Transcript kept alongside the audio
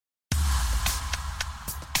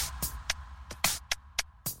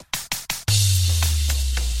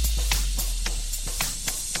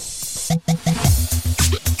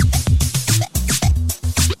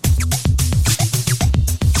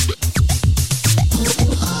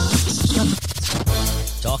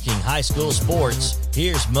high school sports.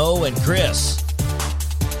 Here's Mo and Chris.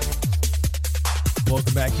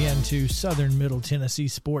 Welcome back into Southern Middle Tennessee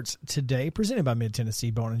Sports Today, presented by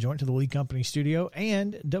Mid-Tennessee Bone & Joint, to the Lee Company Studio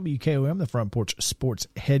and WKOM, the Front Porch Sports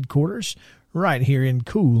Headquarters, right here in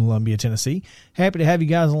Columbia, Tennessee. Happy to have you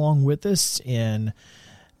guys along with us in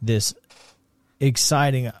this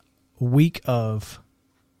exciting week of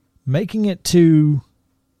making it to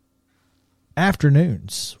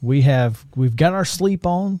afternoons. We've got our sleep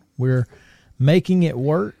on. We're making it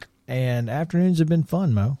work, and afternoons have been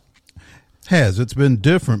fun, Mo. It's been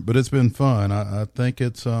different, but it's been fun. I think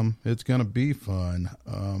it's going to be fun.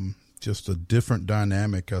 Just a different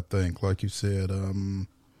dynamic, I think. Like you said, the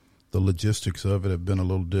logistics of it have been a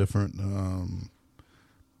little different,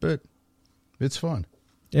 but it's fun.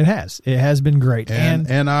 It has been great,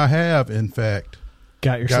 and I have, in fact,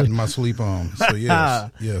 gotten my sleep on. So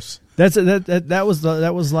yes.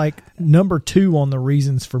 That was like number 2 on the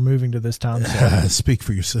reasons for moving to this time zone. Speak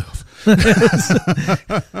for yourself.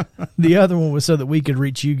 The other one was so that we could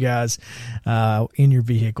reach you guys in your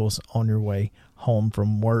vehicles on your way home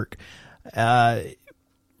from work.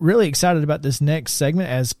 Really excited about this next segment,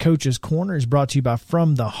 as Coach's Corner is brought to you by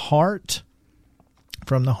From the Heart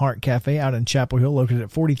Cafe out in Chapel Hill, located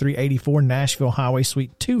at 4384 Nashville Highway,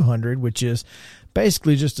 Suite 200, which is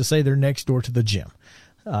basically just to say they're next door to the gym.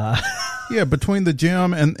 Between the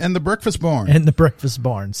gym and the breakfast barn. And the breakfast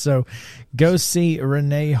barn. So go see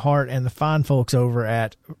Renee Hart and the fine folks over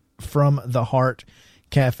at From the Heart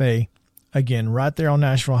Cafe. Again, right there on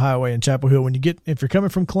Nashville Highway in Chapel Hill. If you're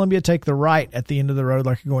coming from Columbia, take the right at the end of the road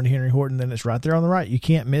like you're going to Henry Horton, then it's right there on the right. You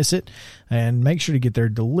can't miss it. And make sure to get their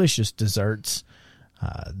delicious desserts.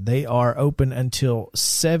 They are open until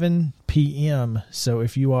 7 p.m. So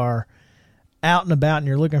if you are out and about and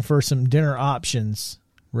you're looking for some dinner options,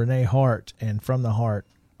 Renee Hart and From the Heart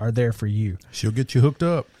are there for you. She'll get you hooked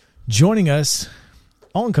up. Joining us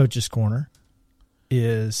on Coach's Corner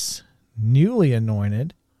is newly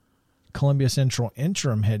anointed Columbia Central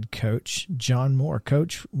interim head coach John Moore.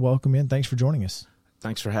 Coach, welcome in. Thanks for joining us.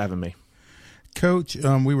 Thanks for having me. Coach,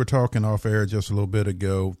 we were talking off air just a little bit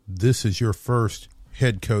ago. This is your first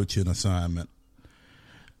head coaching assignment.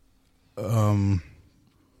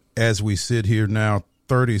 As we sit here now,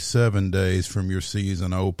 37 days from your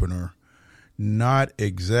season opener, not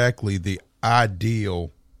exactly the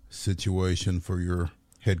ideal situation for your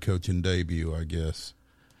head coaching debut, I guess.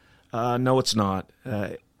 No, it's not.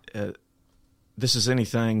 This is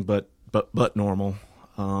anything but normal.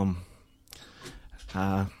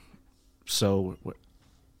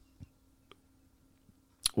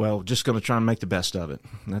 Just going to try and make the best of it.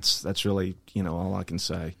 That's really all I can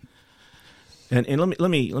say. And let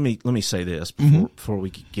me say this before we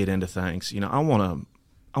get into things. I want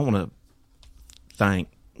to thank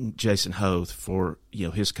Jason Hoth for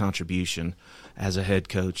his contribution as a head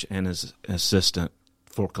coach and as an assistant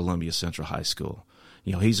for Columbia Central High School.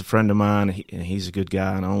 He's a friend of mine, and he's a good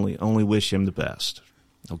guy, and I only wish him the best.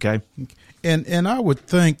 Okay? And I would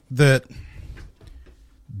think that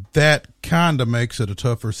kind of makes it a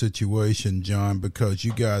tougher situation, John, because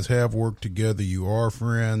you guys have worked together, you are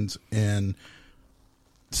friends, and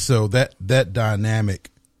so that dynamic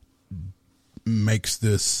makes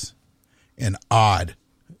this an odd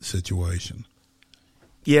situation.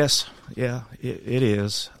 Yes, yeah, it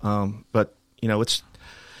is. But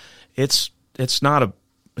it's not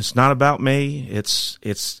about me. It's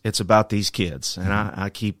about these kids, and I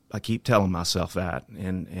keep telling myself that,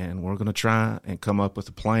 and we're going to try and come up with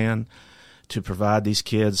a plan to provide these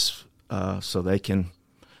kids so they can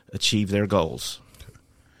achieve their goals.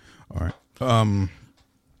 All right.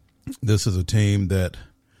 This is a team that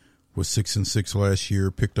was 6-6 last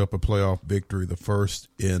year, picked up a playoff victory, the first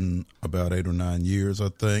in about 8 or 9 years, I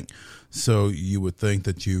think. So you would think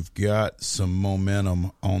that you've got some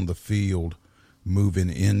momentum on the field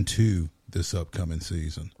moving into this upcoming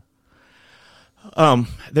season.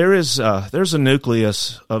 There's a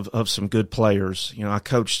nucleus of some good players. I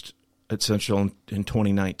coached at Central in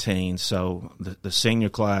 2019, so the senior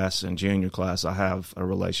class and junior class, I have a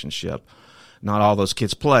relationship. Not all those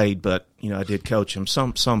kids played, but I did coach them.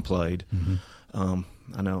 Some played. Mm-hmm.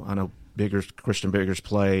 I know Christian Biggers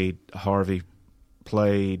played. Harvey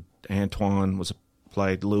played. Antoine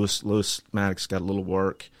played. Lewis Maddox got a little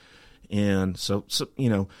work in. So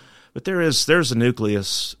but there's a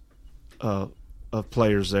nucleus of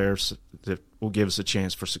players there that will give us a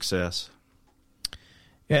chance for success.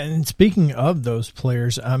 Yeah, and speaking of those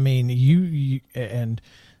players, I mean, you and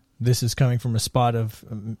this is coming from a spot of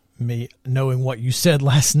me knowing what you said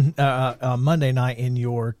last Monday night in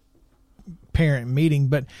your parent meeting,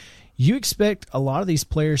 but you expect a lot of these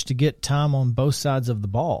players to get time on both sides of the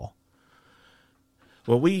ball.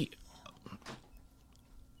 Well,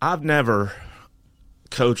 I've never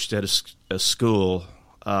coached at a school,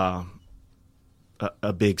 a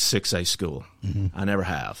big 6A school. Mm-hmm. I never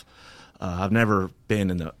have. I've never been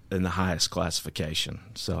in the highest classification.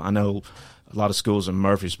 So I know a lot of schools in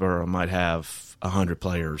Murfreesboro might have 100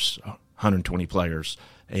 players, 120 players,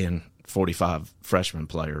 and 45 freshman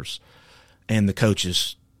players, and the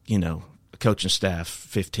coaches, the coaching staff,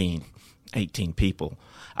 15, 18 people.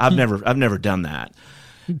 I've never done that.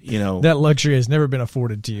 That luxury has never been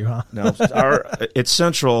afforded to you, huh? No, at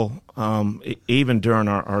Central, even during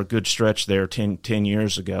our good stretch there 10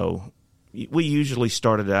 years ago, we usually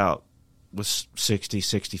started out with 60,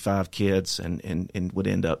 65 kids and would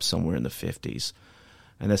end up somewhere in the 50s.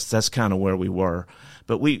 And that's kind of where we were.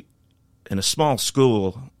 But we, in a small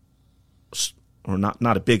school, or not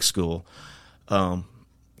a big school, because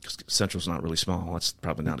Central's not really small. That's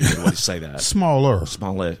probably not a good way to say that. Smaller,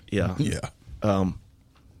 yeah. Yeah.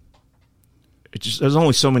 There's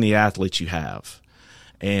only so many athletes you have,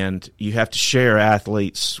 and you have to share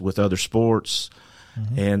athletes with other sports.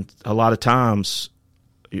 Mm-hmm. And a lot of times,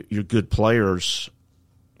 your good players,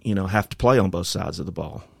 have to play on both sides of the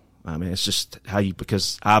ball. I mean, it's just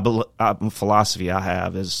because a philosophy I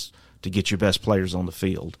have is to get your best players on the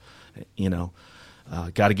field.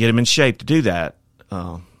 Got to get them in shape to do that.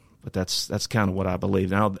 But that's kind of what I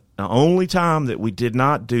believe. Now, the only time that we did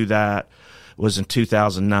not do that was in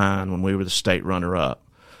 2009 when we were the state runner-up.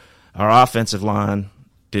 Our offensive line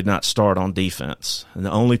did not start on defense, and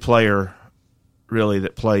the only player really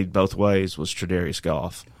that played both ways was Tredarius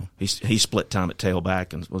Goff. He split time at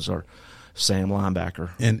tailback and was our Sam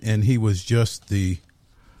linebacker. And he was just the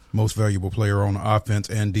most valuable player on offense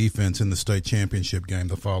and defense in the state championship game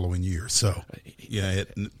the following year. So, yeah,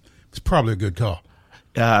 it's probably a good call.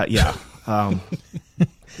 Yeah.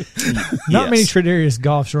 Not many Tredarius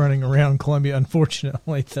Goffs running around Columbia,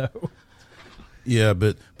 unfortunately, though. Yeah,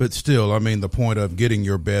 but still, I mean, the point of getting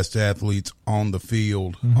your best athletes on the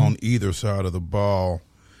field on either side of the ball,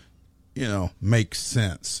 makes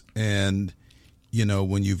sense. And,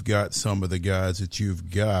 when you've got some of the guys that you've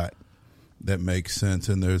got, that makes sense.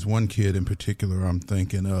 And there's one kid in particular I'm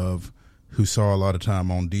thinking of who saw a lot of time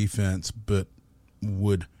on defense, but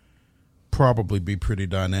would probably be pretty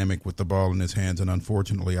dynamic with the ball in his hands. And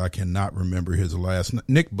unfortunately, I cannot remember his last name.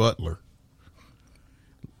 Nick Butler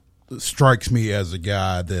strikes me as a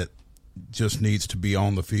guy that just needs to be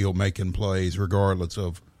on the field making plays regardless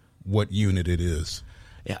of what unit it is.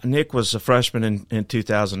 Yeah, Nick was a freshman in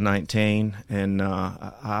 2019, and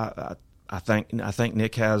I think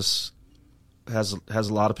Nick has a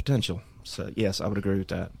lot of potential. So yes, I would agree with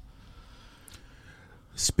that.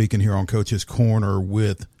 Speaking here on Coach's Corner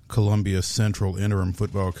with Columbia Central interim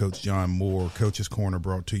football coach John Moore. Coach's Corner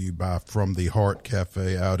brought to you by From the Heart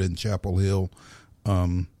Cafe out in Chapel Hill.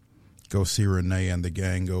 Go see Renee and the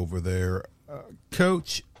gang over there.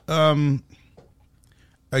 Coach,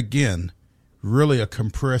 again, really a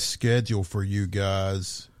compressed schedule for you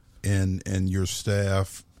guys and your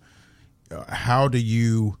staff. How do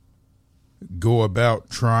you go about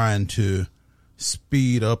trying to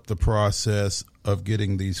speed up the process of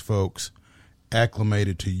getting these folks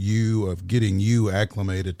acclimated to you, of getting you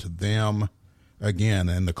acclimated to them again,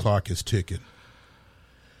 and the clock is ticking?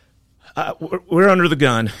 We're under the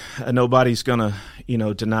gun. Nobody's gonna,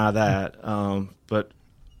 deny that. But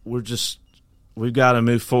we've got to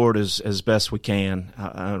move forward as best we can.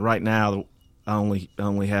 Right now, I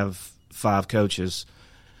only have 5 coaches,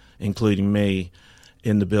 including me,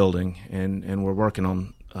 in the building, and we're working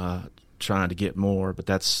on trying to get more. But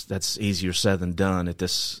that's easier said than done at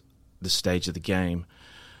this stage of the game.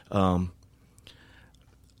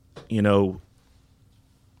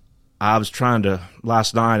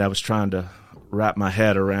 Last night I was trying to wrap my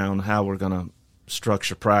head around how we're going to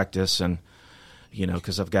structure practice, and,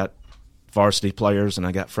 because I've got varsity players and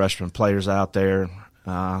I got freshman players out there.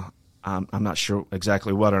 I'm not sure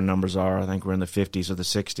exactly what our numbers are. I think we're in the 50s or the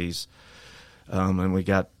 60s. And we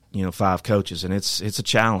got, 5 coaches, and it's a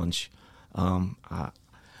challenge. I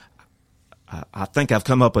think I've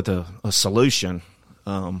come up with a solution.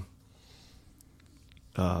 But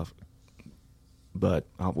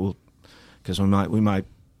because we might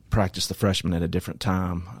practice the freshmen at a different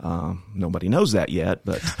time. Nobody knows that yet,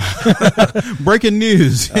 but breaking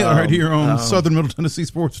news right here on Southern Middle Tennessee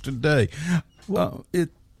Sports Today. Well,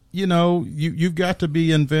 you've got to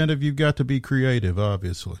be inventive. You've got to be creative,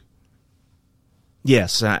 obviously.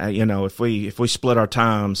 Yes, if we split our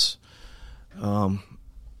times,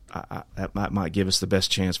 that might give us the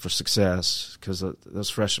best chance for success, because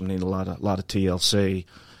those freshmen need a lot of TLC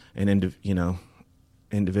and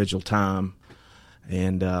individual time,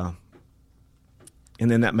 and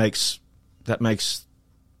and then that makes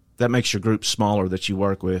your group smaller that you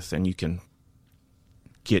work with, and you can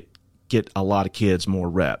get a lot of kids more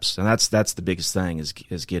reps, and that's the biggest thing is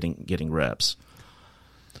getting reps.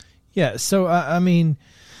 Yeah. So I mean,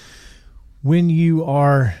 when you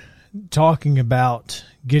are talking about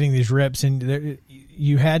getting these reps in,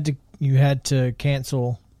 you had to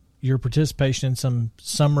cancel your participation in some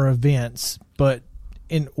summer events, but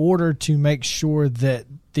in order to make sure that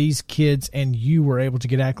these kids and you were able to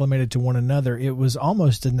get acclimated to one another, it was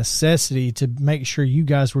almost a necessity to make sure you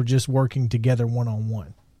guys were just working together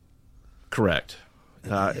one-on-one. Correct.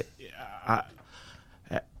 That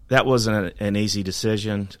wasn't an easy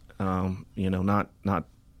decision. Not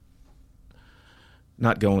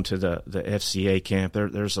going to the FCA camp.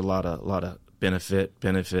 There's a lot of benefit,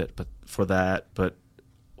 but for that. But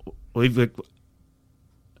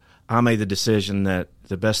I made the decision that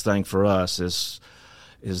the best thing for us is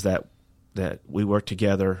that we work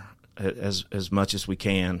together as much as we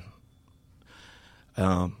can,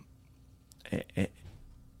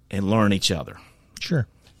 and learn each other. Sure.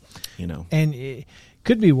 And it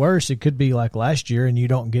could be worse. It could be like last year and you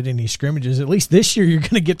don't get any scrimmages. At least this year you're going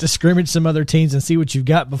to get to scrimmage some other teams and see what you've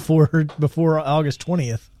got before August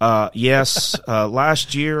 20th. Yes.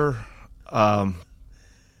 Last year. And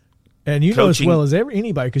you know as well as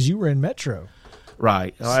anybody because you were in Metro.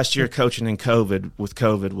 Right. Last year coaching in COVID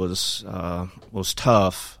was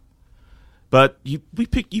tough, but you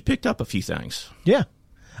picked up a few things. Yeah.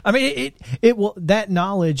 I mean, it will, that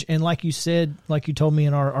knowledge, and like you said, like you told me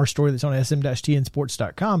in our story that's on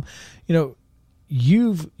sm-tnsports.com,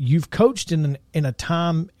 you've coached in a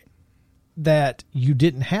time that you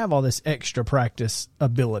didn't have all this extra practice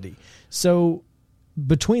ability. So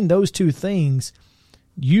between those two things,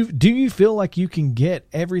 do you feel like you can get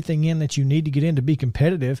everything in that you need to get in to be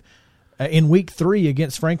competitive in week 3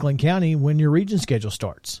 against Franklin County when your region schedule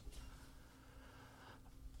starts?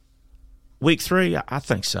 Week 3, I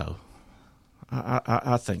think so.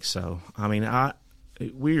 I think so. I mean,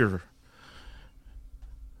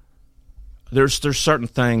 there's certain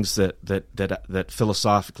things that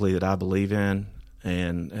philosophically that I believe in,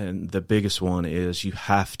 and the biggest one is you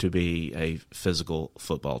have to be a physical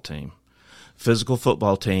football team. Physical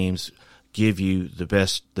football teams give you the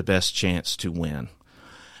best chance to win,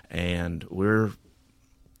 and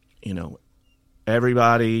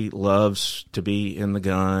everybody loves to be in the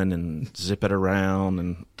gun and zip it around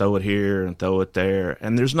and throw it here and throw it there,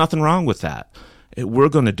 and there's nothing wrong with that. We're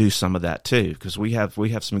going to do some of that too because we have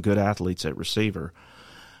some good athletes at receiver,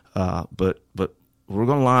 but we're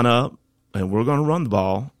going to line up and we're going to run the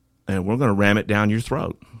ball and we're going to ram it down your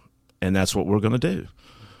throat, and that's what we're going to do.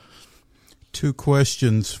 2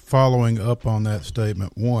 questions following up on that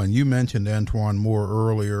statement. One, you mentioned Antoine Moore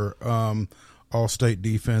earlier. All-state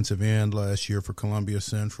defensive end last year for Columbia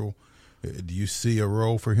Central. Do you see a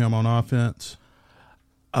role for him on offense?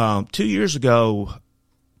 2 years ago,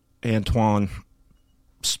 Antoine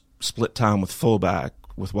split time with fullback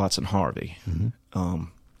with Watson Harvey. Mm-hmm.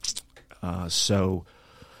 So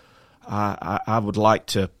I would like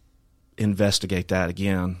to investigate that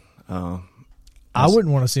again. I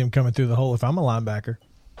wouldn't want to see him coming through the hole if I'm a linebacker.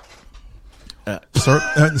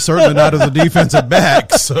 Certainly not as a defensive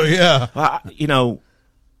back. So yeah,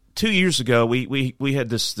 2 years ago we had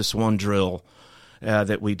this one drill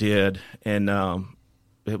that we did, and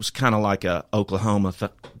it was kind of like a Oklahoma thing,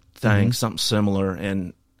 mm-hmm. something similar.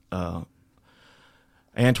 And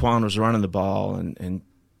Antoine was running the ball, and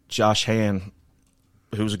Josh Hand,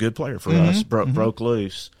 who was a good player for us, broke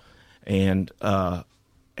loose, and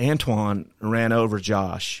Antoine ran over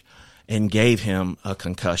Josh and gave him a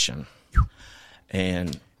concussion.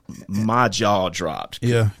 And my jaw dropped.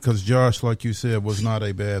 Yeah, because Josh, like you said, was not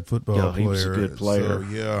a bad football player. He was a good player.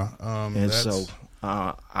 So,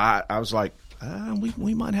 yeah. I was like,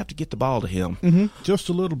 we might have to get the ball to him. Mm-hmm. Just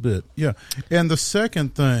a little bit, yeah. And the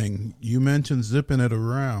second thing, you mentioned zipping it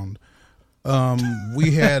around.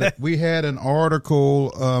 We had an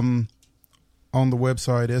article on the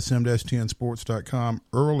website, sm-tnsports.com,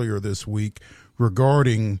 earlier this week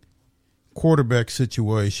regarding quarterback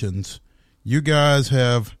situations. You guys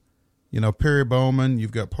have, Perry Bowman, you've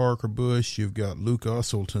got Parker Bush, you've got Luke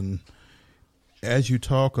Usselton. As you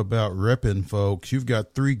talk about repping folks, you've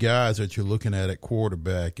got 3 guys that you're looking at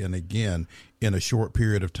quarterback. And again, in a short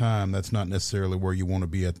period of time, that's not necessarily where you want to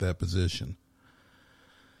be at that position.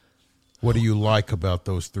 What do you like about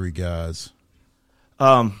those 3 guys?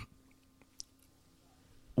 Well,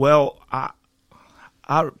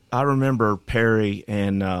 I remember Perry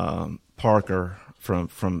and Parker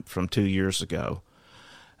from 2 years ago.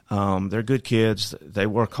 They're good kids. They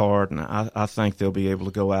work hard, and I think they'll be able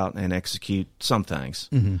to go out and execute some things.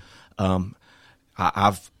 I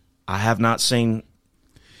have not seen.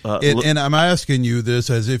 And I'm asking you this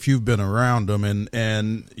as if you've been around them,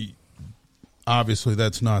 and obviously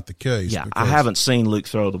that's not the case. Yeah, I haven't seen Luke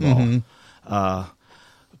throw the ball,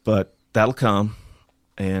 but that'll come.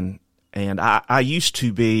 And I used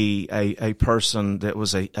to be a person that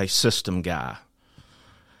was a system guy.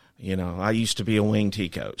 You know, I used to be a wing T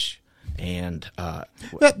coach, and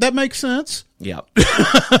that makes sense. Yeah.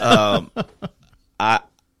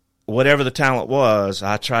 Whatever the talent was,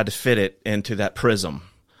 I tried to fit it into that prism.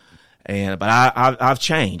 But I've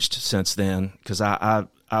changed since then, because I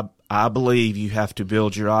believe you have to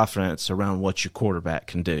build your offense around what your quarterback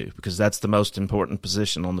can do, because that's the most important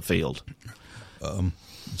position on the field.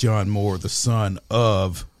 John Moore, the son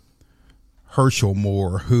of Herschel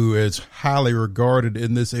Moore, who is highly regarded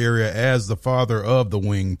in this area as the father of the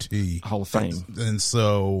wing T Hall of Fame, and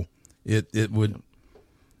so it's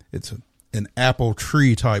an apple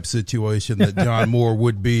tree type situation that John Moore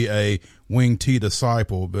would be a wing T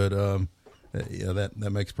disciple, but yeah,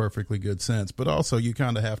 that makes perfectly good sense. But also, you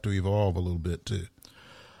kind of have to evolve a little bit too,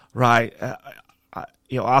 right?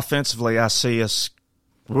 Offensively, I see us.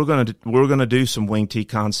 We're gonna do some wing T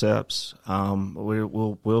concepts.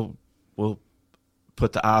 We'll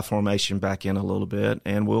put the I formation back in a little bit,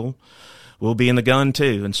 and we'll be in the gun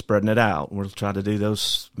too and spreading it out. We'll try to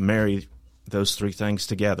marry those three things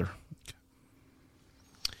together.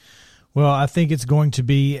 Well, I think it's going to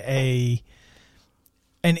be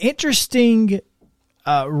an interesting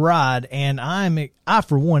ride, and I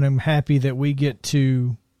for one am happy that we get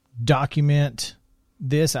to document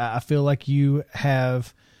this. I feel like you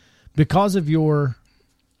have, because of your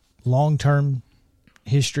long-term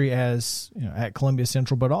history as at Columbia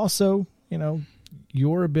Central, but also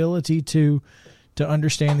your ability to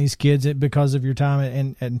understand these kids because of your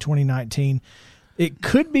time in 2019. It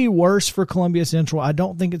could be worse for Columbia Central. I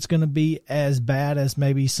don't think it's going to be as bad as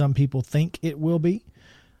maybe some people think it will be.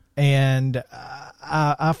 And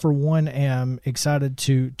I for one, am excited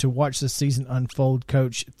to watch this season unfold.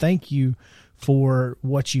 Coach, thank you for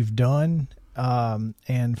what you've done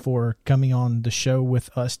and for coming on the show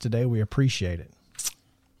with us today. We appreciate it.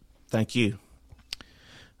 Thank you.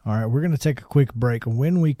 All right, we're going to take a quick break.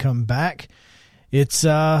 When we come back, it's,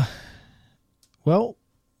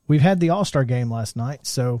 we've had the All-Star game last night,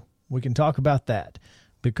 so we can talk about that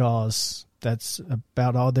because that's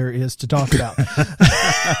about all there is to talk about.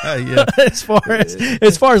 Yeah. as far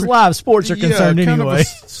as live sports are concerned, kind anyway.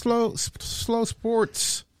 Of a slow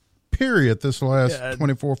sports period this last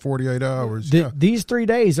 24, 48 hours. These 3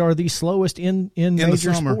 days are the slowest in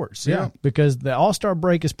major sports. Yeah, because the All-Star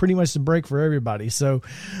break is pretty much the break for everybody. So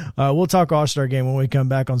we'll talk All-Star game when we come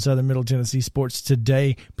back on Southern Middle Tennessee Sports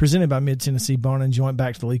Today, presented by Mid-Tennessee Bone and Joint.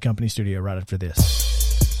 Back to the Lee Company studio right after this.